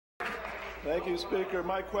Thank you, Speaker.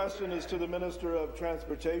 My question is to the Minister of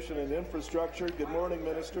Transportation and Infrastructure. Good morning,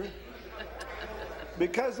 Minister.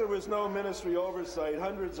 Because there was no ministry oversight,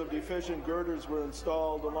 hundreds of deficient girders were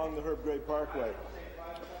installed along the Herb Gray Parkway.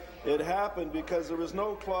 It happened because there was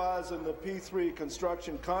no clause in the P3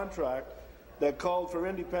 construction contract that called for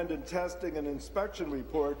independent testing and inspection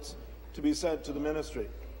reports to be sent to the ministry.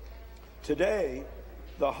 Today,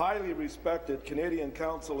 the highly respected Canadian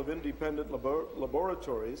Council of Independent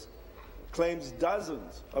Laboratories claims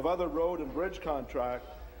dozens of other road and bridge contracts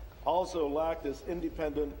also lack this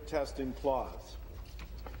independent testing clause.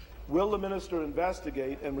 Will the minister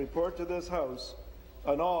investigate and report to this House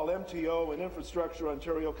on all MTO and Infrastructure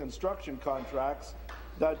Ontario construction contracts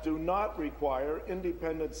that do not require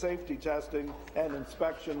independent safety testing and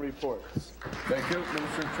inspection reports? Thank you.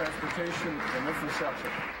 Minister of Transportation and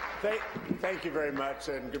Infrastructure. Thank you very much,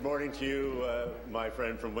 and good morning to you, my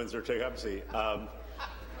friend from Windsor-Tecumseh.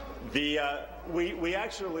 We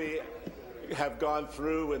actually have gone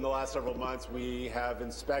through in the last several months. We have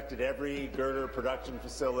inspected every girder production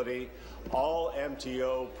facility. All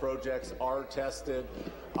MTO projects are tested.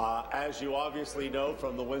 As you obviously know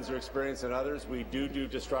from the Windsor experience and others, we do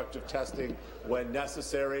destructive testing when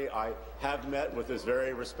necessary. I have met with this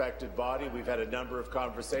very respected body. We've had a number of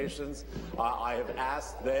conversations. I have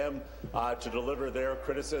asked them to deliver their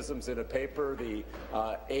criticisms in a paper. The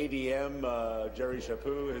ADM, Jerry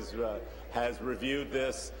Chaput, has reviewed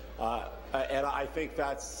this, and I think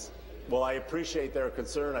that's, well, I appreciate their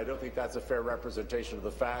concern. I don't think that's a fair representation of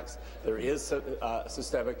the facts. There is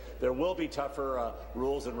systemic. There will be tougher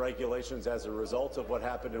rules and regulations as a result of what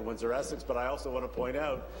happened in Windsor-Essex, but I also want to point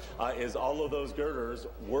out is all of those girders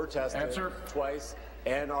were tested twice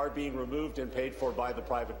and are being removed and paid for by the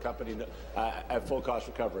private company at full cost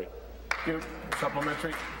recovery. Thank you.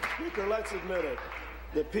 Supplementary. Speaker, let's admit it.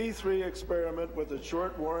 The P3 experiment with its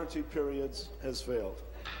short warranty periods has failed.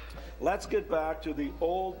 Let's get back to the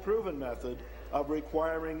old proven method of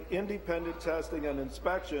requiring independent testing and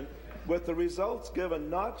inspection, with the results given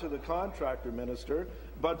not to the contractor, Minister,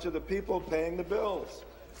 but to the people paying the bills.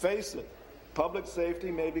 Face it, public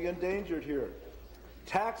safety may be endangered here.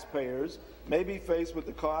 Taxpayers may be faced with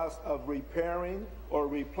the cost of repairing or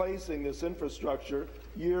replacing this infrastructure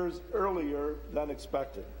years earlier than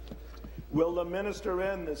expected. Will the minister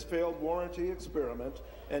end this failed warranty experiment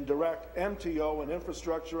and direct MTO and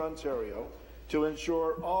Infrastructure Ontario to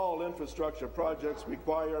ensure all infrastructure projects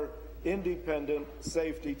require independent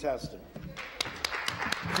safety testing?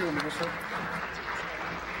 Thank you, Minister.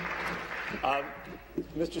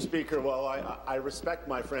 Mr. Speaker, well, I respect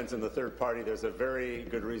my friends in the third party. There's a very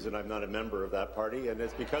good reason I'm not a member of that party, and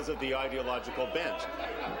it's because of the ideological bent.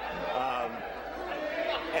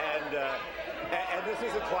 And this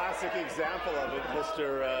is a classic example of it,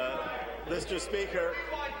 Mr. Speaker.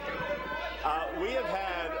 We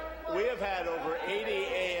have had over 80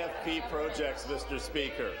 AFP projects, Mr.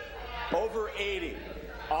 Speaker. Over 80.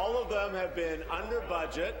 All of them have been under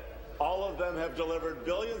budget. All of them have delivered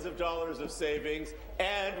billions of dollars of savings,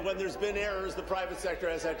 and when there's been errors, the private sector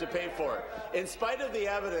has had to pay for it. In spite of the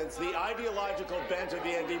evidence, the ideological bent of the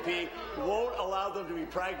NDP won't allow them to be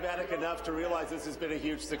pragmatic enough to realize this has been a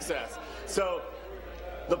huge success. So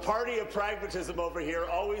the party of pragmatism over here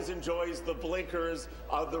always enjoys the blinkers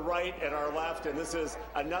of the right and our left, and this is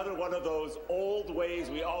another one of those old ways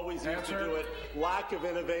we always used to do it. Lack of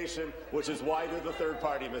innovation, which is why they're the third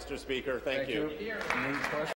party, Mr. Speaker. Thank you.